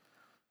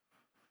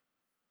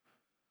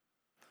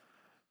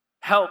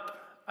help,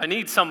 I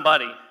need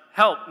somebody.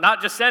 Help,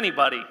 not just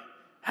anybody.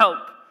 Help,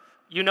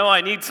 you know I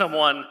need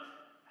someone.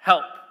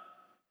 Help.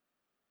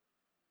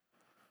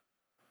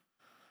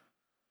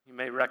 You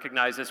may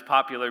recognize this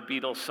popular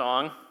Beatles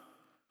song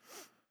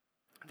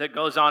that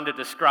goes on to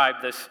describe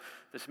this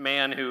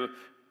man who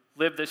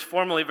lived this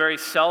formerly very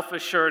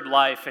self-assured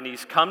life, and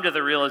he's come to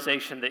the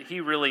realization that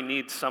he really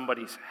needs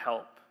somebody's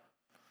help.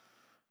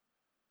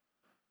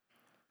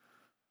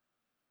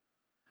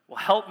 Well,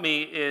 help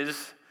me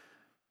is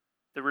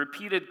the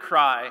repeated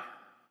cry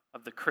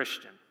of the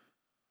Christian.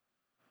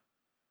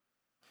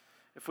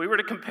 If we were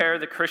to compare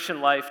the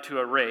Christian life to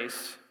a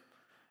race,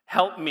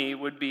 help me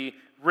would be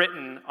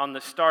written on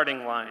the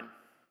starting line.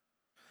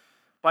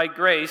 By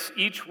grace,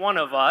 each one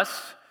of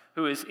us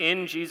who is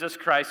in Jesus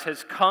Christ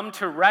has come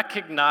to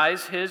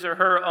recognize his or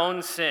her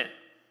own sin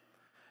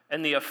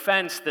and the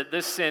offense that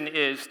this sin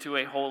is to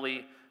a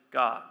holy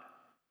God.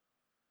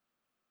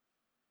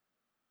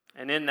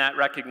 And in that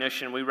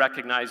recognition, we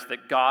recognize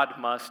that God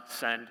must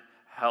send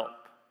help.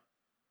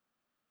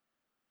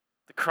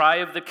 The cry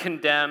of the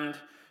condemned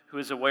who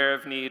is aware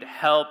of need,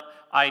 help,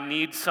 I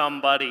need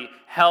somebody.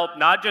 Help,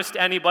 not just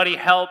anybody,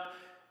 help.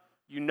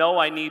 You know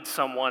I need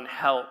someone,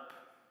 help.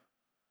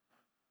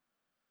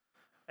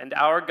 And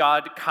our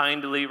God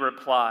kindly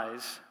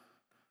replies,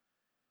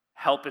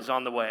 help is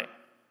on the way.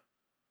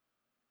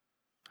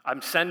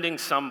 I'm sending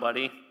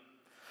somebody,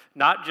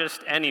 not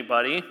just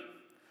anybody.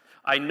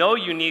 I know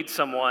you need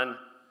someone.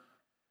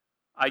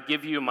 I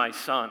give you my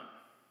son.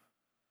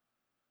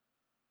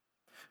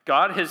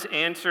 God has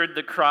answered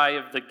the cry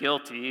of the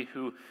guilty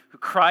who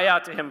cry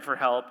out to him for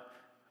help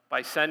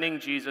by sending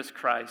Jesus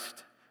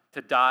Christ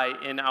to die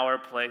in our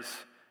place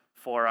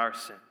for our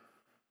sin.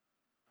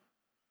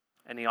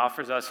 And he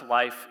offers us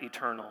life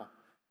eternal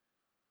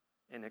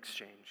in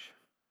exchange.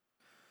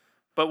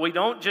 But we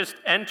don't just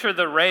enter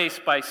the race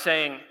by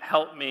saying,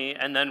 help me,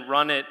 and then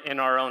run it in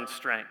our own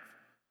strength.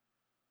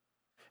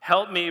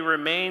 Help me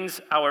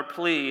remains our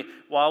plea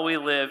while we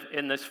live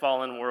in this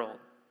fallen world.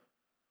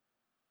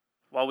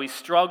 While we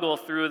struggle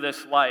through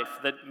this life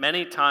that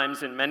many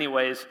times, in many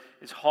ways,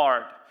 is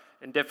hard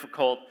and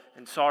difficult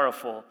and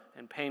sorrowful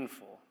and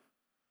painful.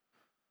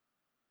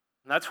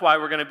 And that's why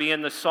we're going to be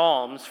in the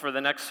Psalms for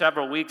the next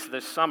several weeks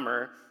this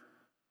summer.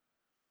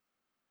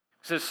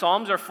 Because the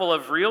Psalms are full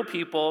of real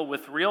people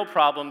with real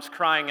problems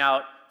crying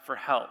out for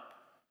help.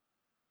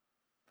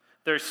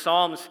 There's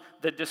Psalms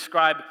that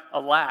describe a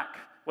lack,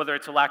 whether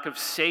it's a lack of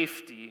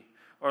safety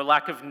or a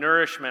lack of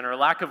nourishment or a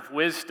lack of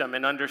wisdom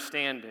and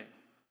understanding.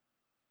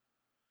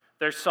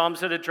 There's Psalms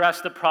that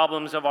address the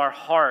problems of our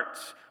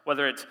hearts,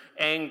 whether it's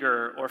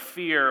anger or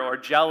fear or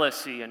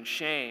jealousy and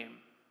shame.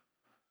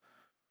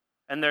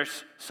 And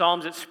there's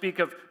Psalms that speak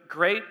of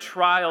great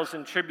trials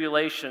and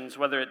tribulations,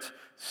 whether it's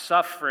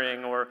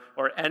suffering or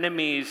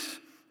enemies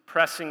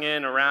pressing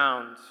in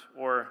around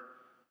or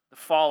the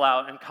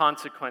fallout and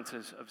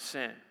consequences of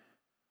sin.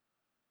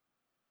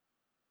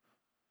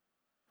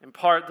 In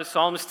part, the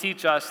Psalms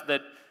teach us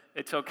that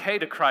it's okay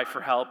to cry for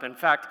help. In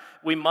fact,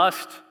 we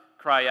must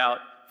cry out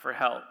for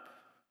help.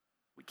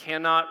 We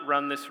cannot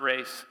run this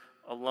race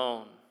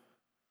alone.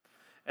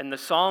 And the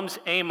Psalms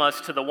aim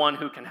us to the one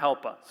who can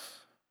help us.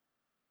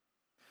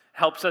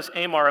 Helps us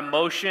aim our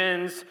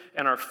emotions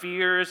and our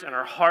fears and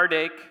our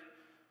heartache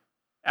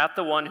at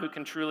the one who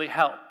can truly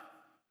help,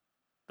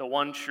 the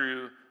one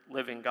true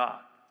living God.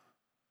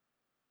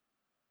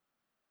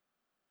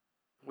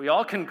 We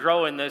all can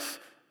grow in this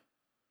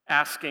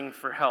asking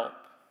for help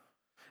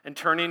and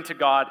turning to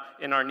God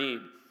in our need.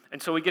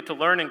 And so we get to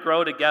learn and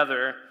grow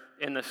together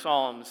in the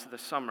Psalms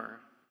this summer.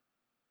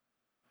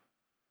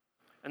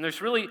 And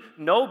there's really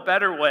no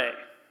better way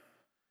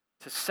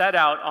to set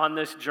out on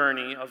this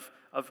journey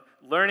of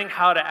learning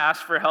how to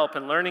ask for help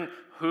and learning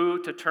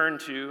who to turn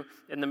to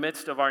in the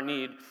midst of our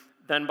need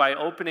than by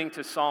opening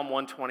to Psalm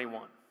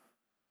 121.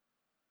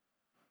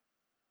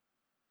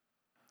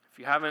 If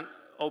you haven't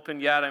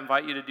opened yet, I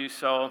invite you to do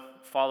so.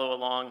 Follow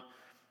along.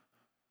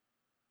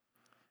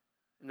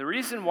 And the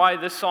reason why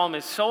this psalm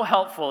is so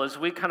helpful as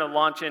we kind of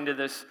launch into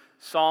this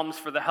Psalms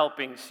for the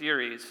Helping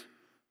series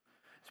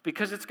is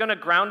because it's going to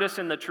ground us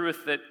in the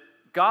truth that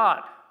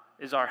God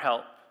is our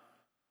help.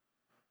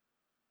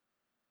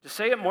 To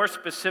say it more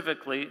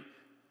specifically,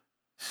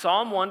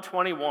 Psalm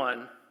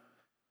 121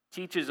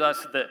 teaches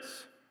us this: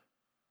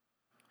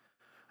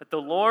 that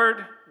the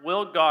Lord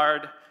will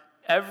guard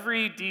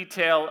every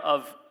detail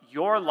of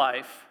your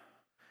life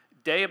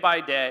day by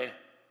day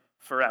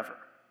forever.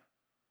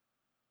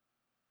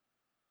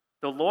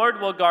 The Lord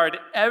will guard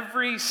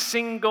every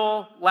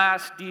single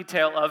last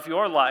detail of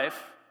your life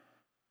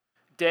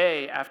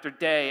day after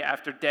day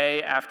after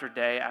day after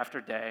day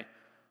after day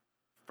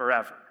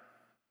forever.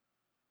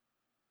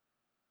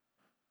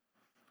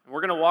 We're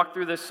going to walk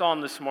through this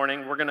psalm this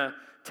morning. We're going to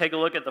take a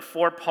look at the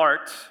 4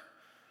 parts.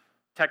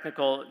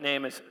 Technical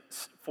name is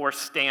 4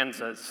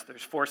 stanzas.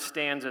 There's 4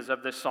 stanzas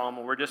of this psalm,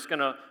 and we're just going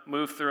to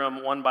move through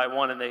them one by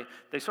one, and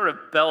they sort of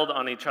build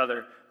on each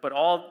other, but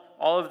all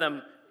of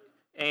them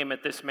aim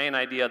at this main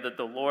idea that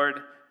the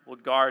Lord will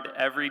guard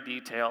every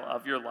detail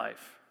of your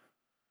life.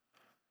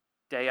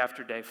 day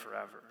after day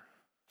forever.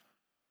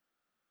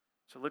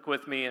 So look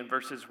with me in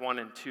verses 1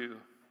 and 2,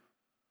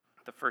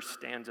 the first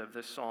stanza of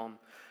this psalm.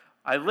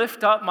 I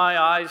lift up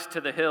my eyes to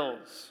the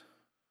hills.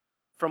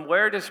 From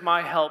where does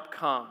my help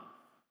come?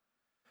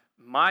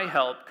 My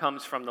help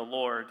comes from the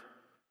Lord,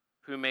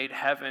 who made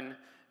heaven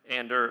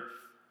and earth.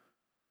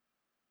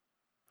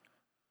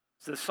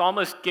 So the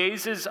psalmist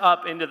gazes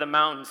up into the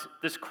mountains.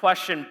 This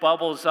question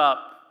bubbles up.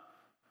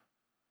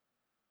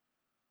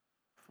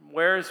 From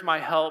where is my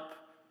help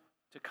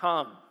to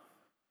come?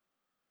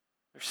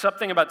 There's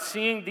something about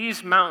seeing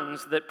these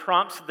mountains that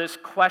prompts this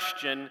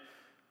question.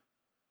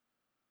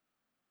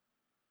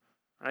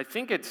 And I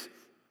think it's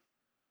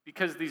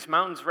because these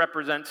mountains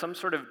represent some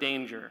sort of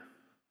danger.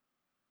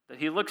 That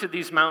he looks at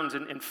these mountains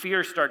and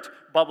fear starts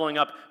bubbling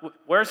up.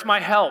 Where's my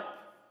help?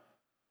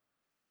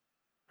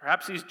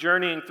 Perhaps he's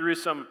journeying through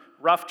some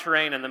rough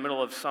terrain in the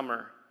middle of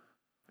summer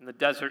in the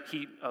desert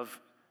heat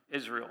of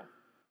Israel.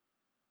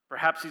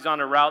 Perhaps he's on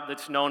a route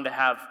that's known to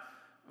have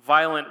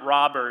violent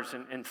robbers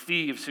and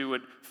thieves who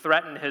would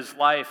threaten his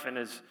life and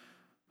his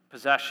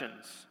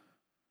possessions.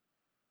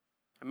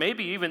 And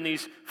maybe even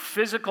these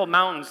physical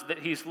mountains that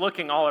he's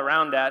looking all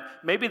around at,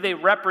 maybe they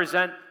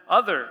represent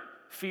other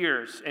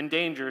fears and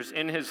dangers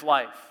in his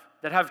life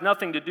that have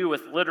nothing to do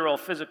with literal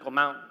physical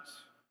mountains.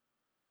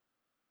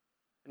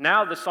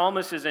 Now the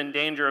psalmist is in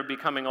danger of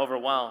becoming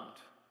overwhelmed,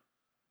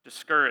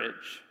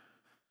 discouraged,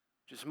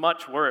 which is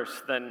much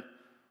worse than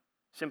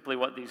simply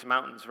what these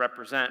mountains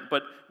represent.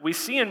 But we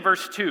see in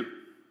verse 2,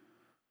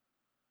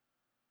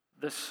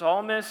 the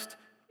psalmist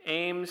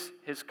aims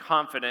his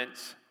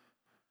confidence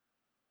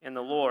in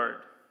the Lord.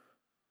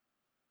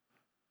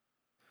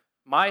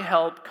 My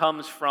help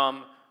comes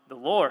from the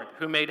Lord,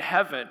 who made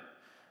heaven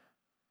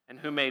and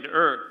who made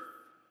earth.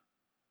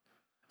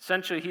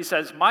 Essentially, he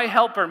says, my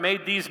helper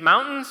made these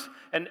mountains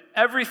and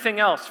everything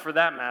else for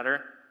that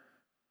matter.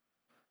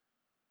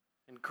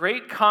 And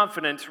great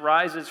confidence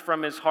rises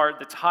from his heart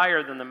that's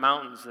higher than the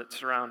mountains that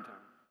surround him.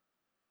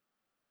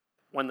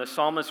 When the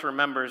psalmist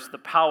remembers the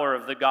power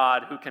of the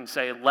God who can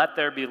say, let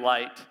there be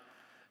light,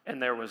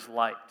 and there was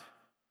light.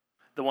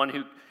 The one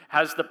who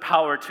has the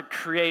power to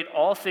create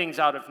all things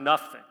out of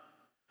nothing.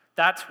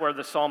 That's where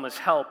the psalmist's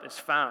help is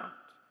found.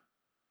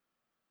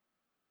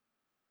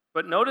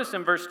 But notice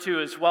in verse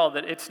 2 as well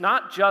that it's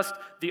not just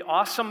the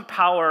awesome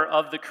power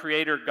of the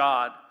Creator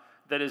God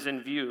that is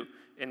in view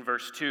in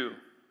verse 2.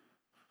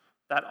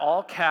 That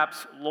all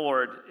caps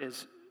Lord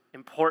is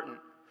important.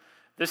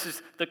 This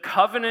is the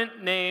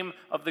covenant name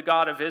of the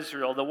God of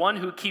Israel, the one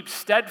who keeps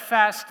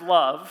steadfast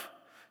love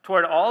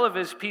toward all of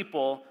his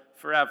people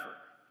forever.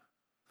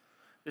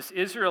 This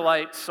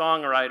Israelite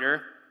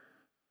songwriter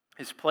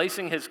is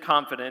placing his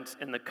confidence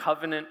in the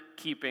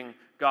covenant-keeping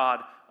God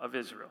of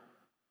Israel.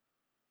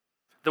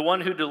 The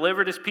one who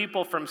delivered his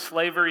people from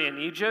slavery in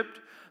Egypt,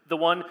 the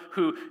one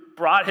who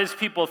brought his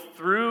people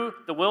through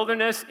the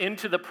wilderness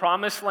into the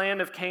promised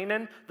land of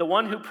Canaan, the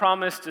one who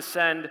promised to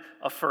send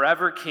a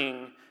forever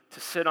king to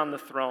sit on the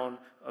throne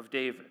of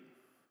David,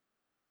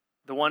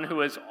 the one who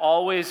has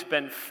always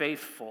been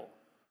faithful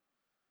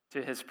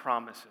to his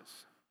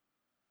promises.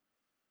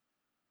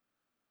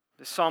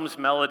 The psalm's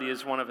melody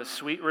is one of a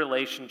sweet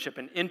relationship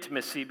and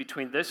intimacy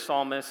between this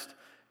psalmist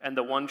and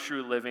the one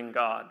true living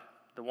God,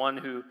 the one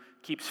who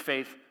keeps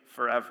faith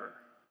forever.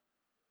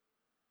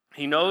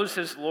 He knows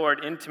his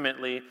Lord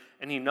intimately,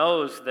 and he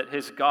knows that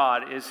his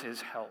God is his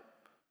help.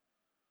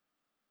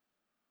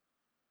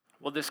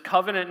 Well, this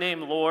covenant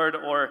name Lord,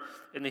 or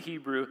in the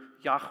Hebrew,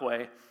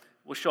 Yahweh,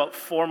 will show up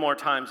 4 more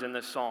times in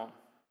this psalm.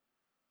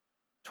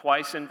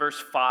 Twice in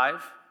verse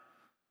 5,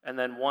 and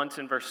then once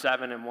in verse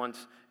 7, and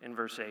once in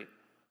verse 8.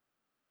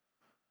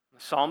 The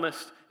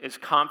psalmist is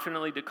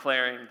confidently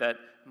declaring that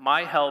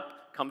my help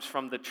comes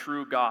from the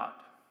true God.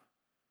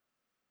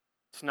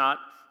 It's not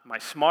my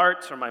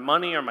smarts or my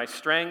money or my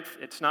strength.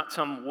 It's not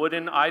some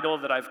wooden idol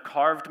that I've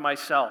carved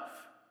myself,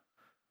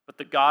 but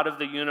the God of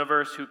the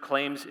universe who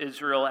claims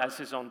Israel as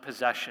his own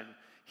possession.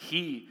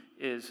 He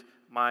is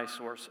my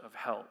source of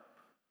help.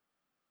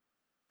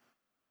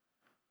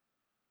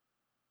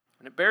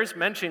 And it bears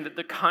mentioning that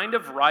the kind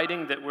of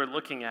writing that we're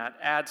looking at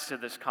adds to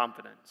this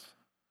confidence.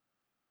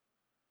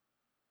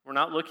 We're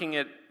not looking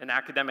at an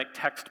academic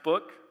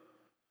textbook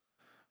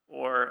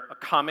or a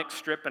comic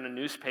strip in a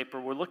newspaper.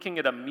 We're looking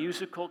at a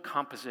musical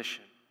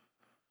composition.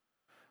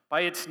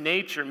 By its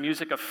nature,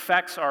 music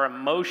affects our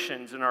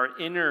emotions and our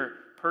inner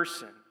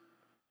person.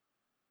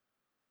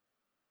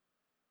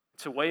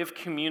 It's a way of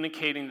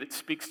communicating that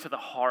speaks to the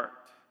heart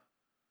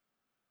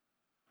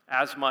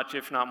as much,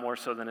 if not more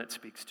so, than it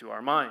speaks to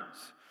our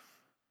minds.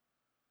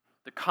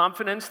 The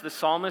confidence the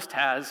psalmist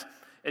has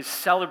is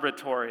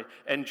celebratory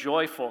and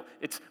joyful.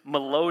 It's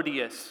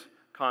melodious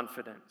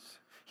confidence.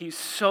 He's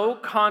so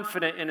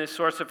confident in his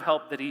source of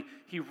help that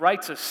he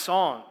writes a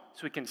song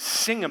so he can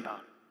sing about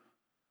it.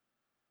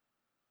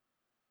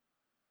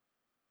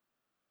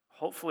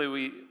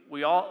 Hopefully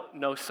we all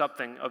know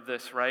something of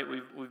this, right?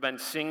 We've been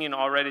singing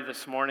already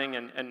this morning,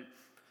 and I'm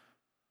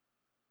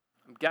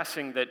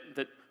guessing that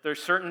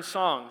there's certain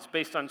songs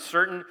based on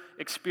certain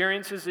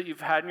experiences that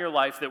you've had in your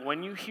life that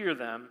when you hear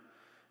them,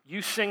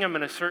 you sing them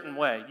in a certain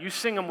way. You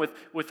sing them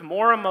with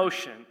more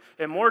emotion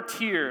and more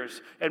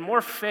tears and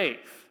more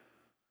faith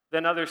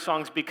than other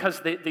songs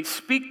because they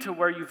speak to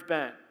where you've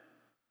been.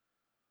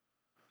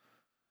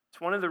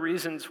 It's one of the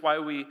reasons why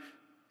we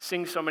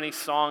sing so many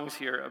songs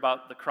here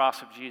about the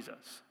cross of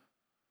Jesus.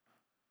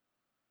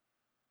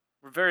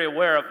 We're very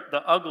aware of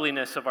the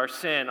ugliness of our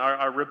sin,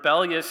 our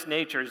rebellious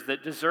natures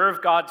that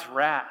deserve God's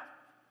wrath.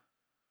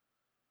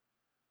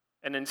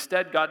 And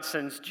instead, God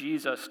sends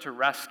Jesus to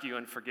rescue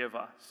and forgive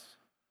us.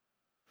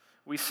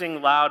 We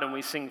sing loud and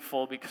we sing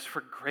full because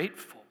we're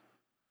grateful.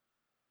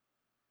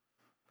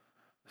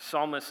 The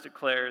psalmist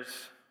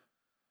declares,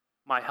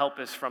 "My help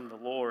is from the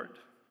Lord,"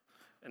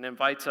 and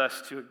invites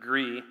us to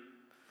agree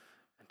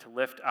and to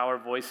lift our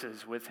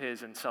voices with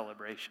his in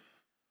celebration.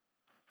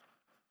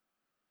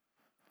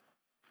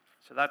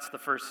 So that's the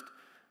first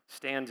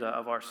stanza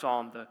of our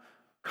psalm, the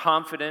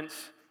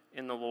confidence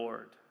in the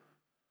Lord.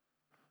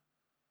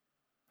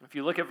 If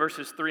you look at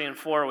verses 3 and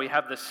 4, we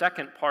have the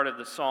second part of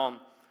the psalm.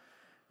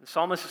 The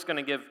psalmist is going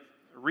to give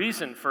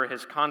reason for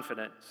his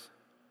confidence.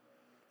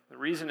 The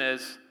reason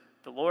is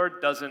the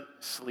Lord doesn't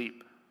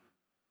sleep.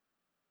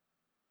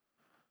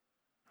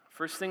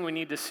 First thing we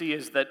need to see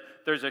is that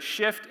there's a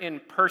shift in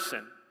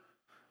person.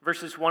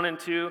 Verses 1 and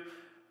 2,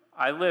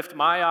 I lift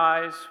my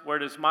eyes. Where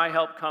does my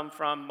help come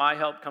from? My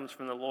help comes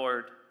from the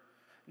Lord.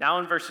 Now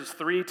in verses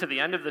 3 to the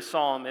end of the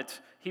psalm, it's,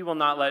 he will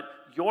not let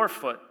your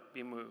foot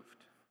be moved.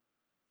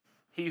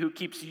 He who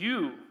keeps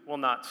you will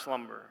not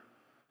slumber.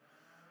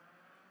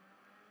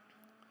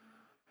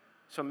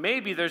 So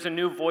maybe there's a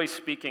new voice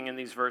speaking in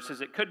these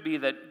verses. It could be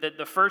that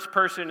the first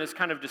person is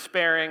kind of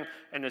despairing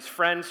and his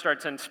friend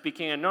starts in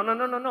speaking, and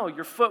no,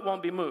 your foot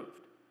won't be moved.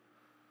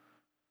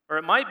 Or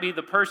it might be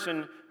the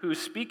person who's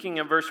speaking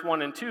in verse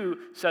 1 and 2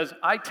 says,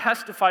 I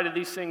testify to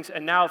these things,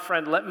 and now,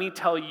 friend, let me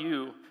tell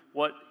you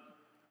what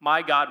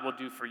my God will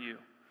do for you.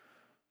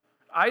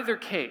 Either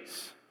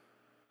case,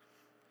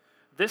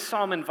 this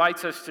psalm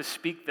invites us to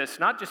speak this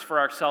not just for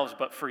ourselves,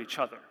 but for each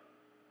other.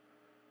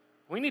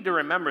 We need to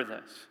remember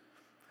this.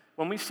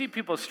 When we see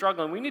people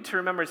struggling, we need to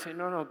remember to say,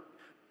 no,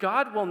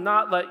 God will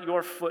not let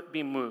your foot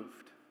be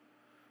moved.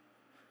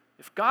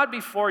 If God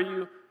be for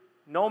you,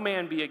 no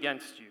man be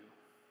against you.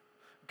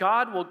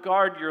 God will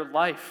guard your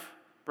life,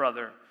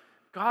 brother.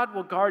 God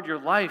will guard your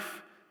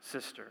life,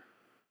 sister.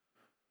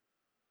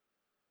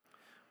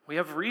 We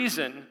have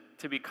reason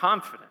to be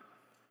confident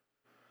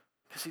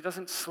because he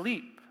doesn't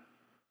sleep.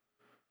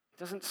 He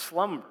doesn't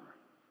slumber.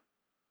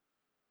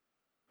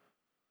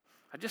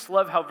 I just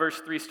love how verse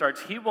 3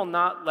 starts. He will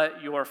not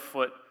let your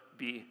foot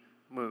be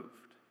moved.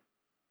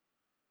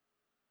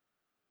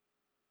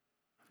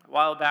 A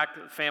while back,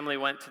 the family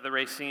went to the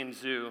Racine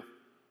Zoo.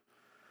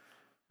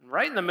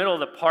 Right in the middle of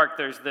the park,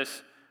 there's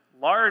this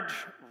large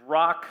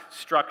rock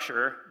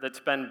structure that's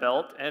been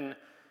built, and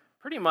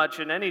pretty much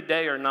in any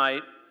day or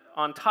night,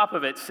 on top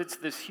of it sits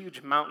this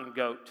huge mountain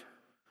goat,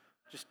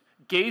 just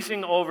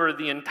gazing over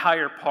the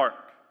entire park.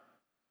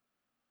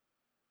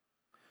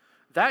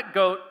 That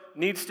goat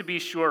needs to be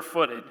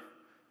sure-footed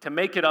to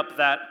make it up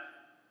that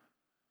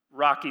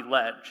rocky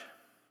ledge.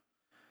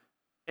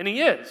 And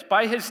he is.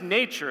 By his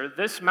nature,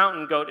 this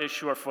mountain goat is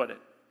sure-footed.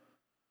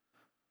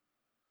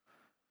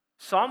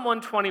 Psalm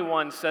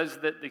 121 says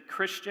that the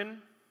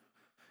Christian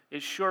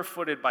is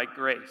sure-footed by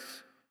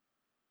grace.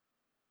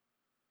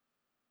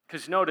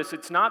 Because notice,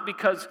 it's not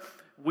because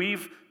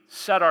we've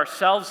set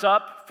ourselves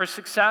up for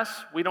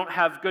success. We don't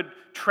have good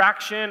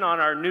traction on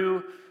our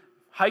new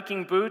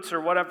hiking boots or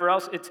whatever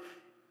else. It's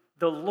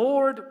the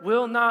Lord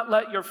will not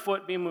let your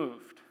foot be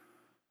moved.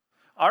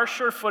 Our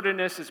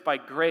sure-footedness is by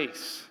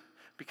grace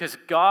because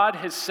God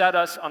has set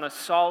us on a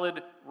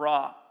solid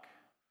rock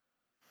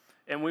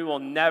and we will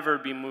never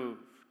be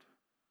moved.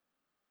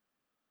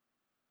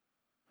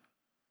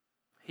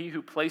 He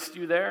who placed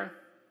you there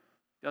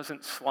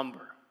doesn't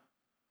slumber.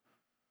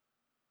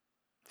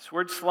 This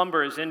word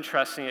slumber is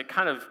interesting. It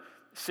kind of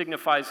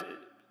signifies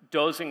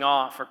dozing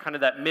off or kind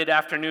of that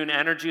mid-afternoon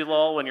energy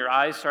lull when your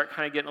eyes start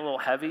kind of getting a little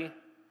heavy.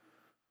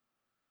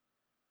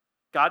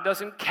 God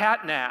doesn't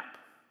catnap.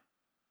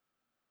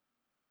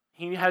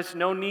 He has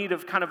no need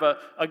of kind of a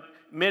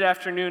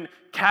mid-afternoon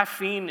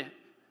caffeine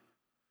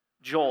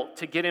jolt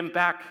to get him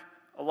back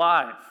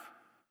alive.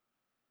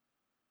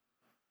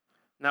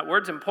 And that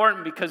word's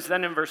important because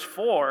then in verse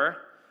 4,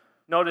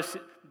 notice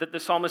that the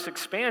psalmist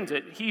expands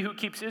it. He who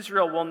keeps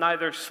Israel will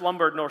neither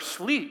slumber nor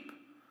sleep.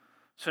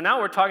 So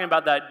now we're talking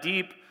about that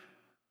deep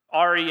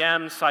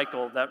REM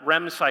cycle, that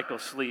REM cycle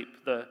sleep,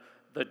 the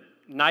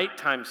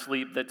nighttime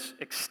sleep that's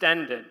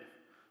extended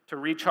to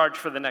recharge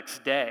for the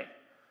next day.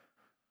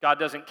 God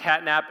doesn't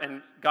catnap,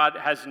 and God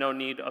has no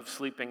need of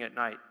sleeping at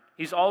night.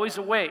 He's always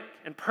awake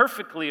and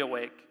perfectly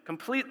awake,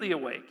 completely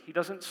awake. He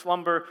doesn't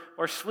slumber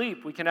or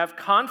sleep. We can have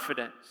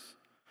confidence.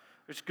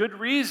 There's good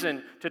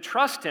reason to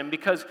trust him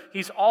because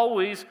he's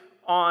always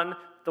on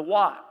the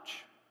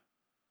watch.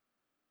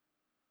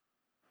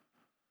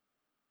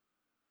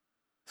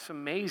 It's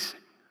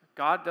amazing.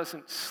 God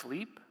doesn't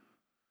sleep.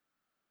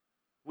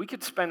 We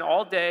could spend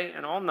all day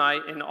and all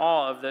night in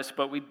awe of this,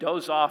 but we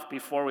doze off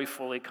before we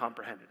fully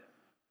comprehended it.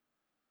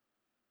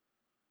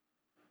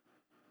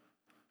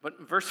 But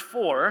in verse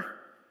 4,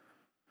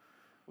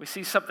 we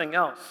see something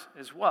else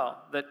as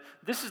well. That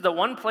this is the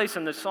one place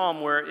in the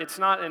psalm where it's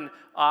not an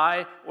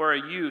I or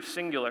a you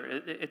singular.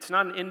 It's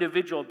not an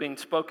individual being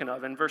spoken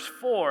of. In verse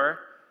 4,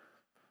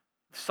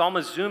 the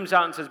psalmist zooms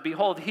out and says,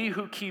 "Behold, he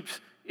who keeps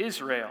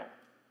Israel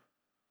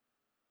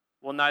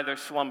will neither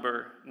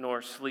slumber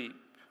nor sleep."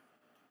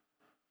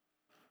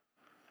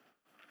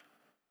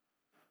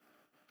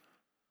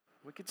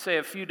 We could say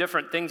a few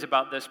different things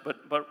about this,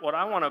 but what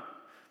I want to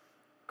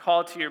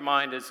call to your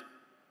mind is,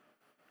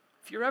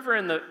 if you're ever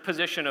in the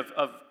position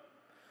of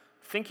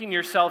thinking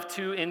yourself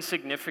too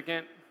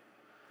insignificant,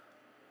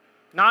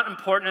 not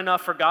important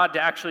enough for God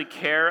to actually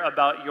care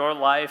about your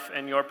life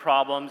and your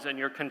problems and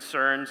your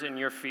concerns and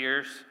your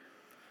fears,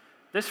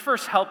 this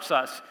verse helps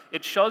us.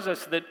 It shows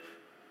us that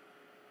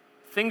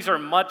things are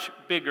much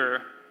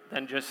bigger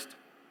than just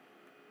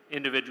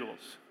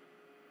individuals.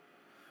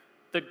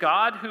 The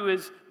God who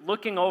is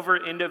looking over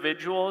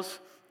individuals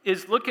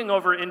is looking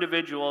over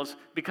individuals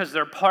because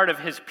they're part of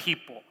his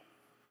people.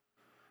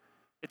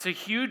 It's a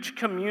huge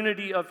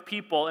community of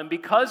people, and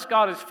because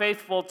God is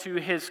faithful to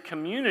his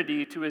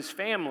community, to his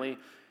family,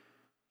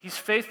 he's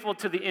faithful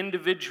to the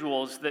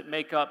individuals that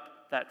make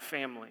up that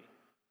family.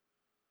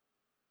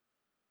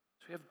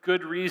 So we have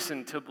good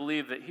reason to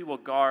believe that he will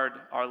guard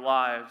our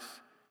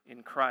lives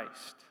in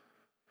Christ.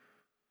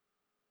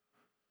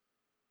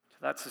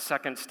 So that's the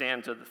second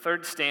stanza. The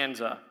third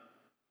stanza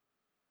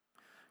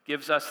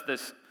gives us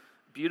this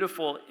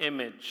beautiful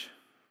image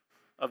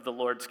of the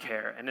Lord's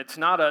care. And it's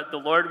not the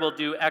Lord will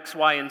do X,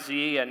 Y, and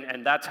Z,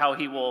 and that's how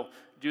he will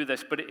do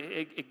this, but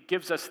it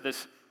gives us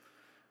this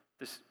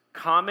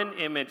common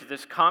image,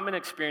 this common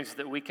experience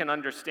that we can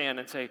understand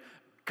and say,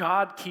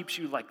 God keeps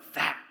you like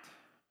that.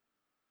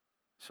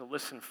 So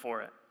listen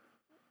for it.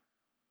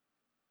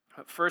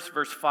 First,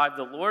 verse 5,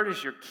 the Lord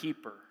is your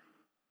keeper.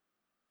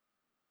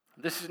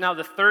 This is now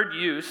the third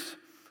use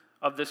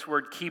of this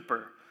word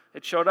keeper.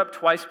 It showed up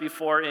twice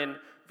before in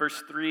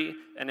verse 3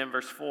 and in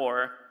verse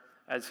 4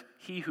 as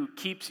he who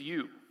keeps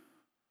you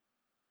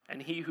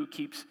and he who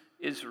keeps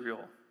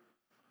Israel.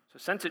 So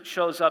since it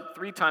shows up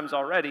 3 times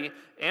already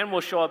and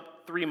will show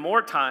up 3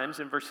 more times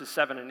in verses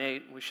 7 and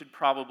 8, we should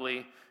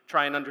probably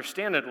try and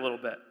understand it a little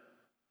bit.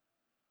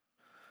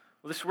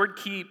 Well, this word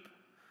keep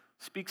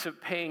speaks of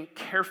paying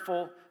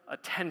careful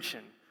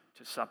attention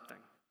to something.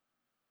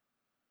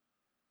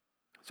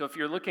 So if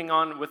you're looking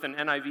on with an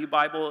NIV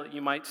Bible,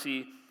 you might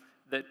see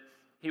that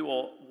he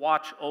will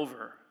watch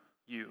over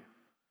you.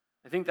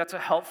 I think that's a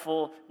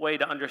helpful way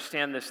to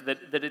understand this,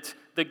 that it's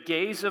the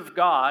gaze of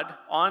God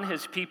on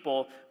his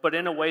people, but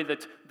in a way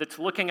that's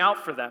looking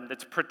out for them,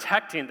 that's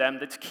protecting them,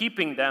 that's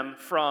keeping them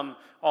from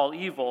all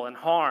evil and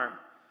harm.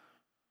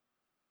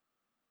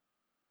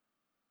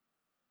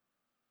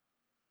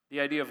 The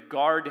idea of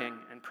guarding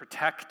and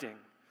protecting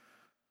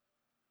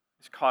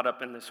is caught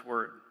up in this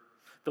word.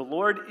 The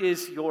Lord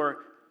is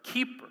your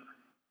keeper,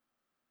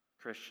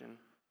 Christian.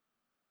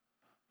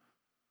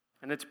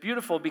 And it's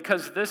beautiful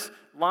because this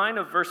line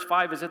of verse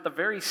 5 is at the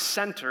very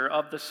center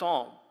of the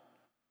psalm.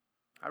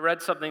 I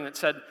read something that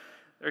said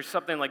there's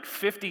something like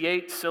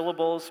 58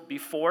 syllables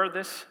before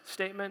this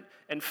statement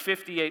and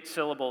 58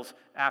 syllables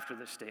after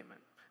this statement.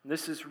 And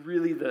this is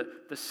really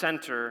the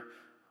center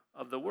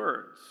of the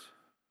words.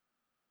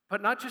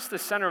 But not just the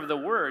center of the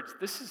words,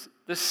 this is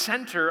the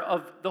center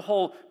of the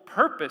whole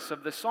purpose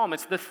of the psalm.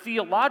 It's the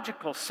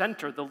theological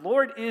center. The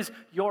Lord is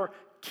your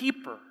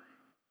keeper.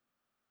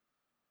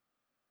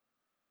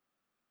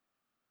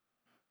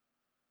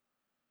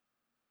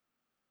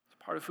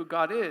 It's part of who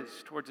God is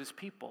towards his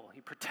people.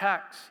 He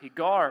protects, he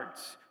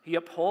guards, he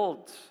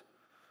upholds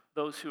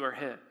those who are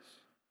his.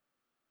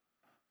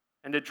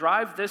 And to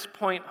drive this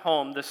point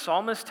home, the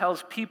psalmist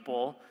tells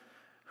people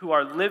who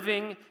are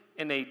living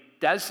in a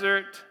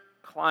desert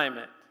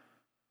climate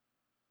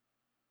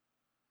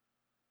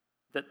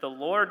that the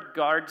Lord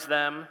guards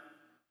them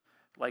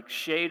like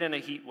shade in a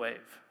heat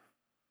wave.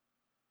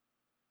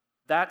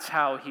 That's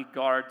how he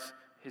guards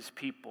his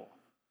people.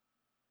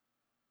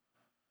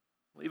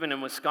 Well, even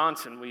in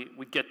Wisconsin,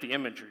 we get the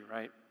imagery,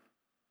 right?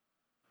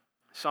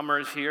 Summer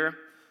is here.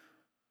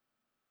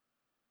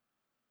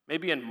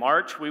 Maybe in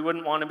March, we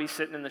wouldn't want to be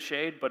sitting in the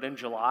shade, but in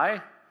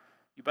July,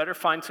 you better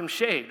find some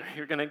shade.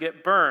 You're going to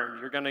get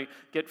burned. You're going to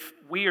get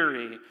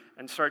weary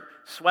and start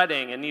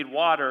sweating and need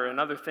water and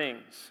other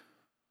things.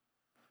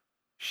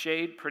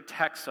 Shade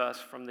protects us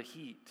from the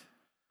heat.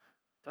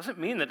 Doesn't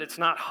mean that it's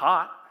not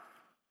hot.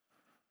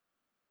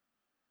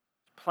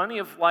 Plenty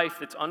of life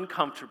that's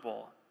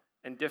uncomfortable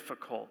and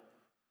difficult.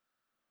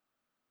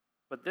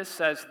 But this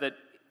says that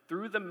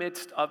through the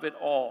midst of it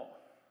all,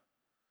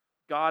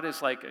 God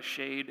is like a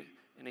shade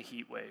in a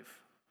heat wave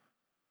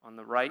on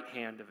the right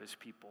hand of his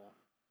people.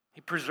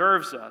 He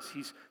preserves us.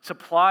 He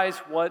supplies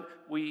what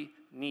we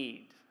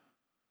need.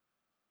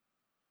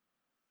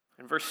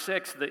 In verse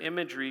 6, the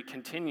imagery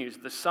continues.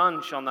 The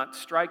sun shall not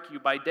strike you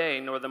by day,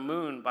 nor the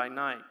moon by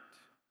night.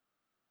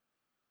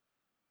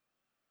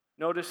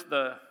 Notice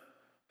the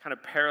kind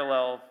of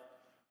parallel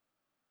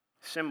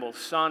symbols,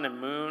 sun and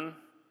moon,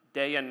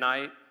 day and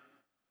night.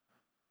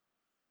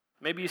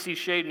 Maybe you see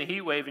shade and a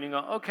heat wave and you go,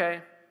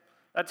 okay,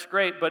 that's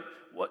great, but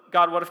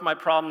God, what if my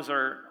problems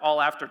are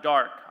all after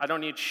dark? I don't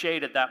need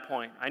shade at that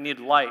point. I need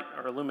light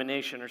or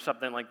illumination or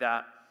something like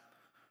that.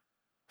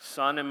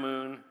 Sun and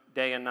moon,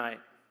 day and night.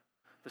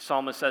 The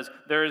psalmist says,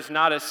 there is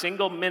not a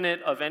single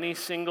minute of any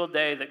single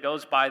day that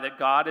goes by that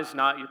God is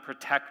not your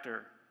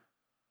protector.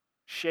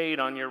 Shade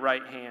on your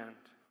right hand.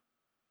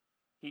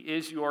 He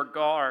is your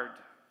guard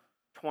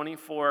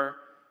 24/7.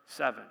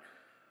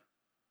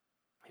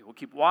 He will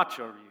keep watch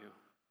over you.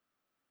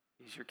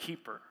 He's your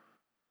keeper.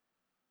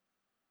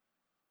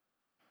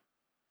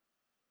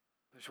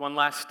 There's one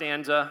last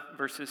stanza,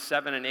 verses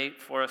 7 and 8,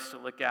 for us to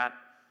look at.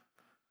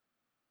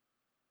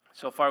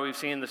 So far, we've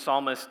seen the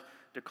psalmist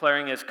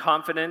declaring his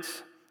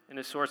confidence in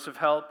his source of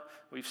help.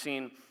 We've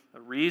seen a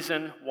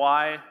reason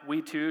why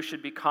we too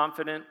should be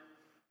confident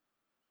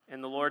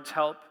in the Lord's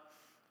help.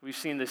 We've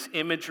seen this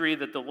imagery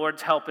that the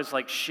Lord's help is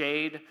like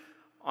shade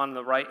on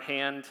the right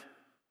hand.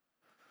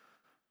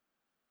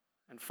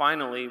 And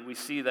finally, we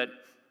see that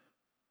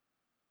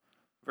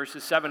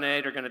verses 7 and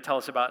 8 are going to tell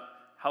us about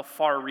how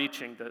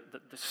far-reaching the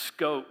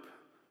scope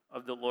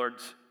of the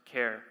Lord's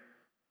care.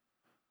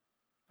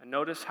 And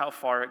notice how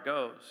far it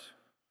goes.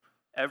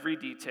 Every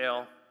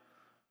detail,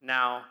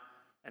 now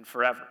and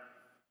forever.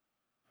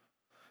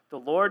 The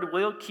Lord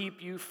will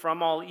keep you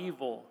from all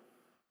evil.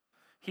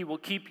 He will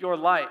keep your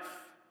life.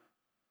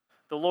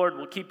 The Lord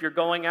will keep your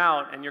going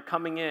out and your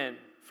coming in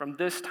from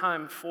this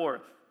time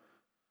forth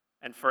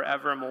and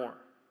forevermore.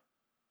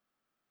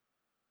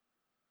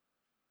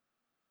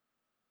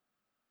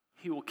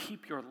 He will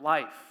keep your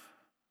life,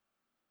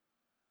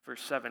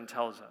 verse 7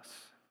 tells us.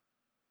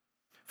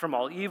 From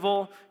all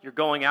evil, you're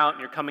going out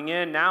and you're coming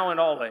in now and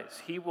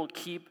always. He will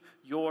keep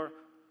your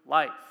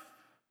life.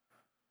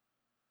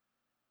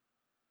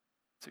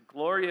 It's a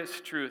glorious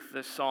truth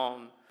this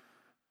psalm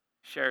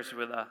shares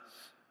with us.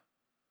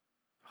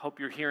 I hope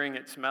you're hearing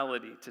its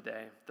melody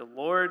today. The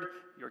Lord,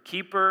 your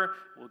keeper,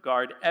 will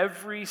guard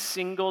every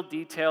single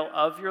detail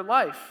of your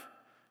life,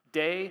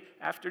 day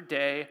after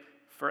day,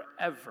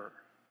 forever.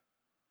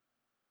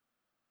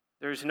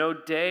 There's no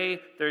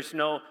day, there's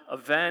no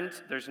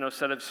event, there's no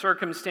set of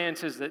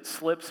circumstances that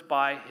slips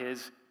by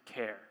his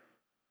care.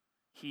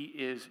 He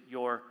is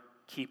your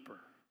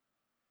keeper.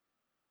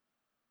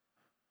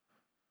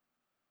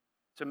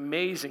 It's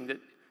amazing that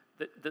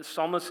the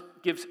psalmist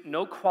gives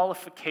no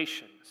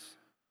qualifications,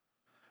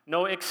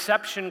 no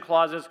exception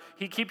clauses.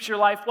 He keeps your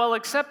life, well,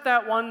 except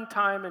that one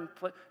time and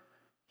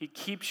he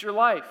keeps your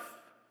life.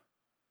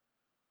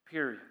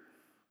 Period.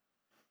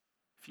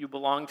 If you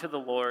belong to the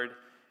Lord,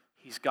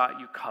 he's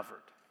got you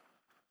covered.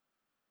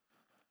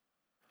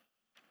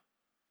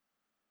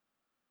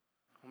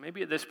 Well,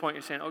 maybe at this point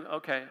you're saying,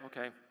 okay,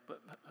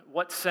 but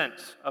what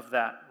sense of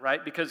that,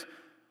 right? Because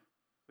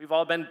we've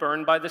all been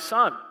burned by the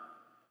sun.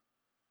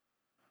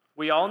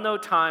 We all know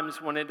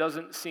times when it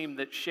doesn't seem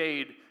that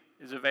shade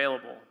is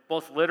available,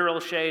 both literal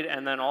shade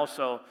and then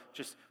also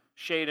just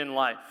shade in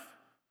life.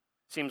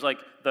 Seems like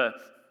the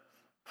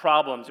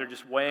problems are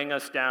just weighing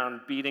us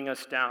down, beating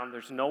us down.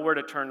 There's nowhere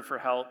to turn for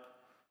help.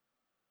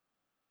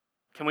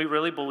 Can we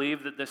really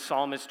believe that this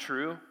psalm is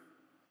true?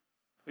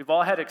 We've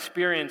all had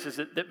experiences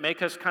that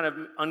make us kind of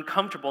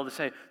uncomfortable to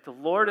say, the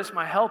Lord is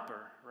my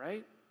helper,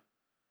 right?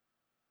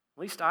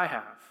 At least I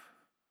have.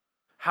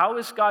 How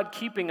is God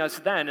keeping us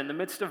then in the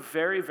midst of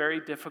very, very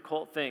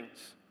difficult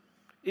things?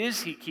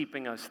 Is he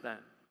keeping us then?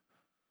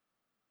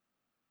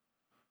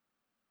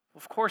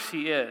 Of course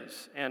he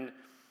is, and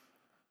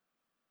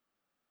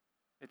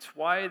it's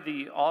why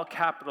the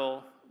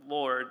all-capital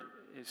Lord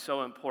is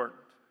so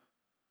important.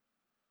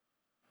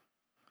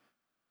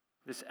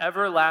 This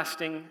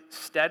everlasting,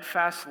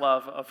 steadfast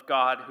love of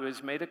God who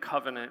has made a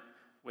covenant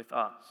with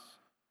us.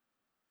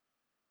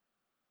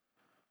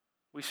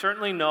 We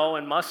certainly know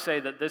and must say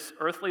that this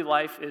earthly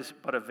life is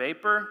but a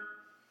vapor,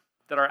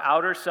 that our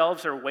outer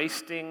selves are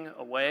wasting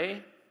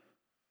away,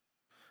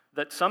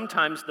 that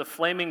sometimes the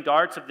flaming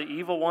darts of the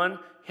evil one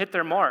hit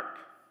their mark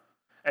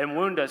and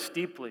wound us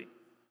deeply.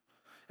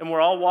 And we're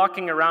all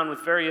walking around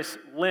with various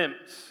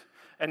limps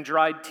and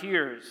dried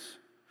tears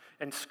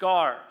and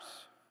scars.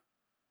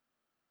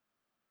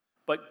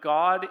 But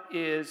God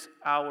is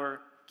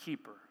our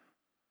keeper.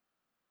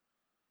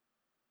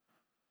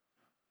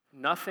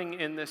 Nothing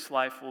in this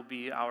life will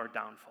be our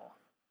downfall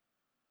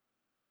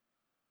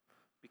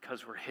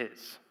because we're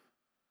his.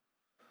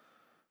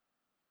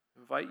 I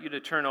invite you to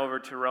turn over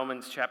to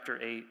Romans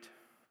chapter 8,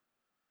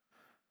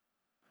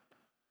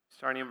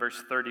 starting in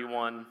verse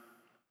 31.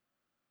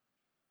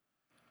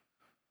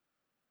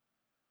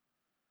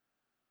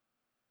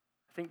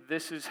 I think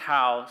this is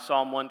how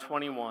Psalm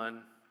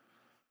 121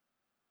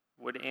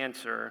 would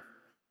answer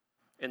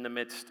in the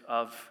midst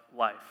of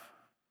life.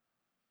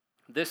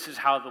 This is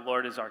how the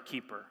Lord is our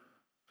keeper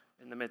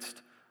in the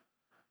midst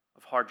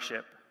of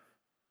hardship.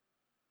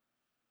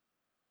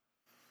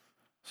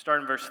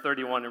 Start in verse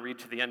 31 and read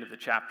to the end of the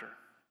chapter.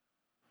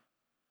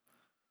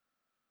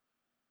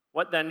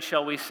 What then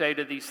shall we say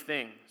to these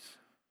things?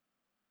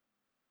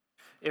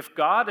 If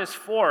God is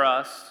for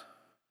us,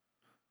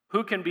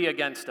 who can be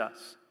against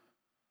us?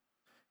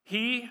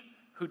 He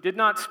who did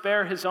not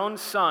spare his own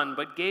son,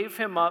 but gave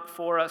him up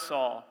for us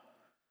all,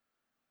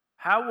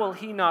 how will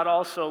he not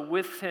also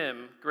with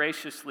him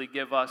graciously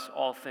give us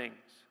all things?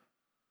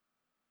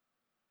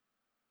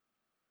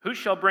 Who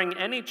shall bring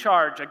any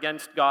charge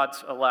against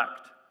God's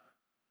elect?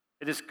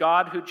 It is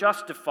God who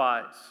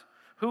justifies.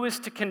 Who is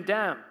to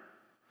condemn?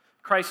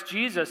 Christ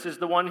Jesus is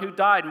the one who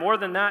died, more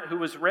than that, who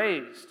was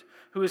raised,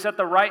 who is at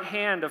the right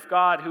hand of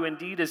God, who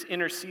indeed is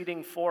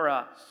interceding for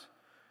us.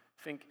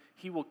 Think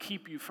he will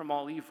keep you from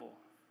all evil.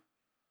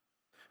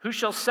 Who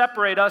shall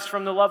separate us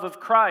from the love of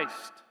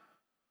Christ?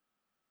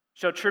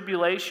 Shall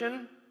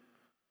tribulation,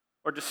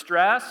 or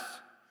distress,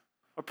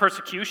 or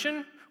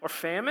persecution, or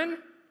famine,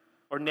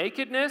 or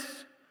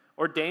nakedness,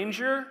 or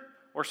danger,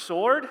 or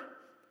sword?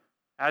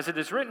 As it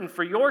is written,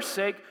 for your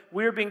sake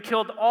we are being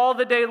killed all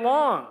the day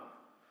long.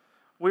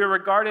 We are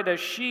regarded as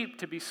sheep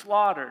to be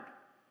slaughtered.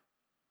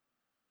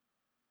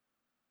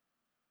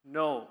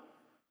 No.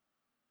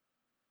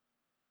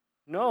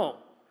 No.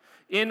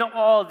 In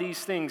all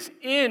these things,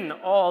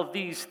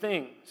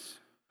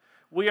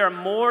 we are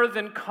more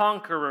than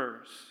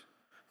conquerors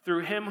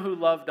through him who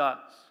loved us.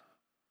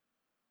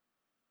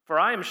 For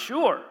I am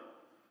sure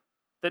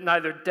that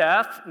neither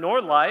death, nor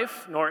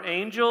life, nor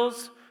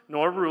angels,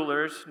 nor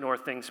rulers, nor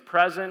things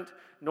present,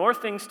 nor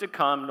things to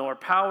come, nor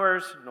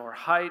powers, nor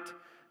height,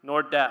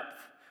 nor depth,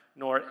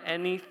 nor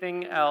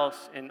anything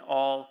else in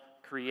all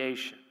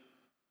creation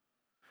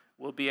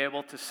will be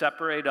able to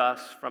separate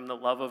us from the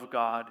love of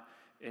God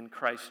in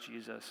Christ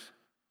Jesus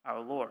our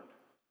Lord.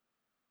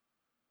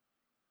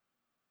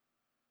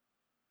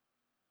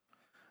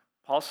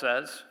 Paul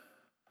says,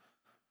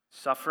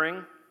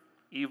 suffering,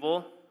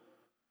 evil,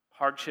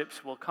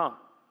 hardships will come.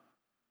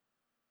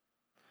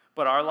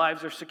 But our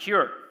lives are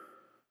secure.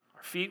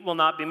 Our feet will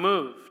not be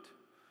moved.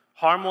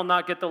 Harm will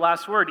not get the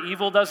last word.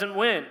 Evil doesn't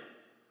win.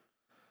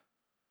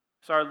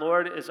 So our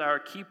Lord is our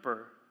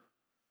keeper.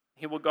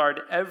 He will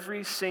guard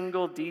every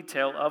single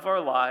detail of our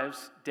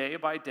lives day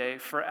by day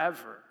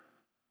forever.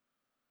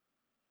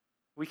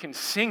 We can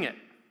sing it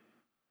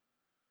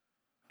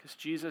because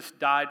Jesus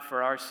died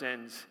for our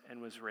sins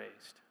and was raised.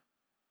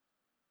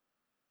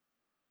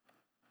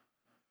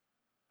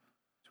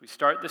 As we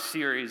start the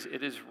series,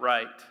 it is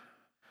right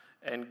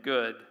and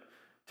good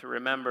to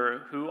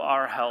remember who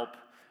our help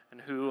and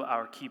who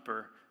our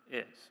keeper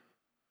is.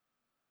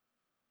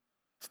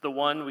 It's the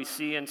one we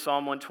see in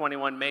Psalm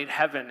 121, made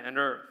heaven and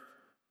earth.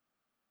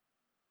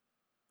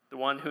 The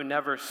one who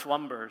never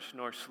slumbers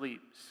nor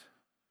sleeps.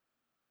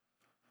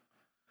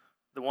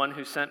 The one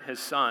who sent his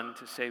Son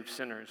to save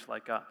sinners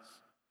like us.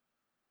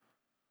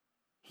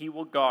 He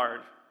will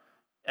guard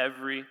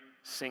every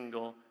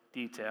single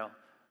detail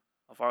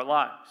of our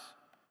lives,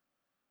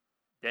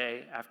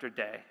 day after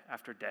day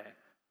after day,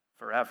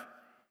 forever.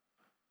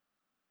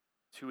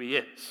 It's who he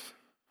is.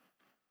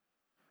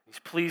 He's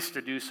pleased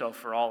to do so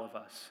for all of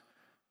us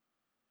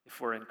if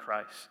we're in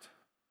Christ,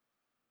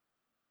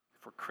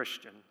 if we're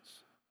Christians.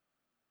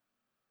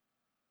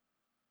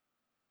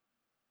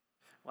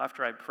 Well,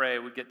 after I pray,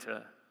 we get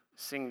to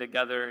sing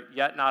together,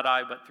 yet not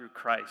I, but through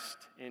Christ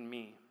in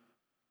me.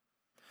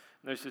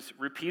 And there's this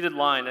repeated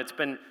line that's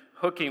been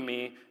hooking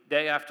me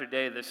day after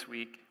day this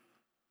week.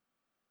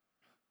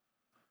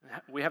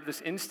 We have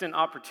this instant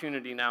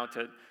opportunity now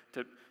to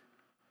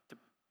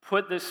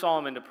put this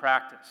psalm into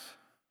practice.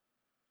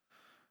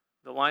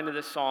 The line of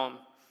this psalm,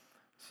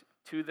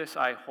 to this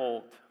I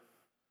hold.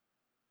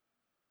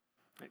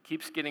 It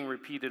keeps getting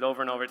repeated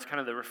over and over. It's kind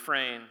of the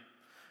refrain.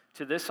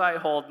 To this I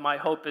hold, my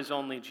hope is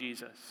only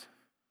Jesus.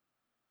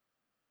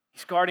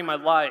 He's guarding my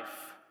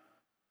life.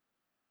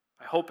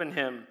 I hope in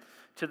him.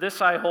 To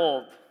this I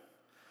hold,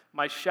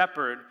 my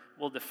shepherd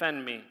will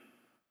defend me.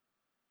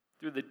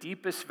 Through the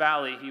deepest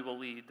valley he will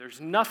lead. There's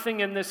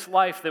nothing in this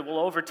life that will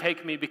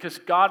overtake me because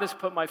God has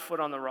put my foot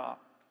on the rock.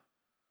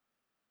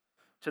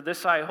 To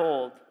this I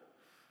hold,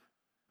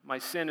 my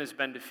sin has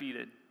been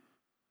defeated.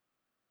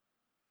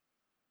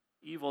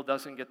 Evil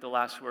doesn't get the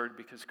last word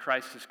because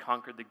Christ has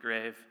conquered the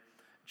grave,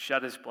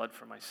 shed his blood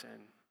for my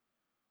sin.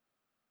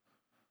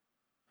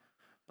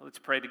 Let's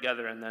pray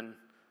together and then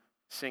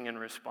sing in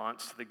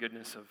response to the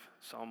goodness of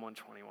Psalm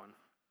 121.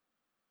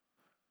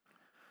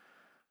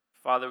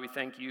 Father, we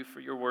thank you for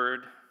your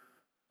word.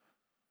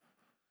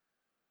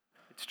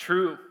 It's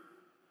true.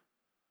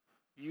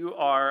 You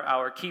are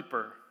our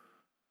keeper.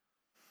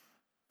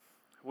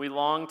 We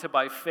long to,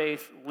 by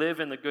faith,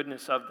 live in the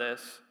goodness of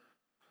this.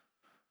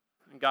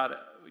 And God,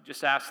 we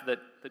just ask that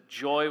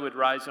joy would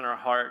rise in our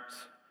hearts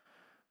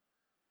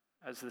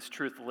as this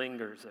truth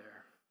lingers there.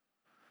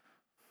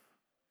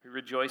 We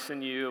rejoice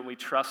in you and we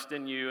trust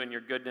in you and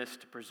your goodness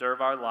to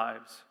preserve our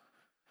lives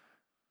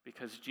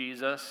because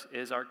Jesus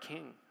is our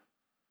King.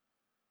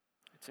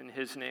 It's in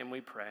his name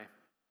we pray.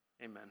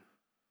 Amen.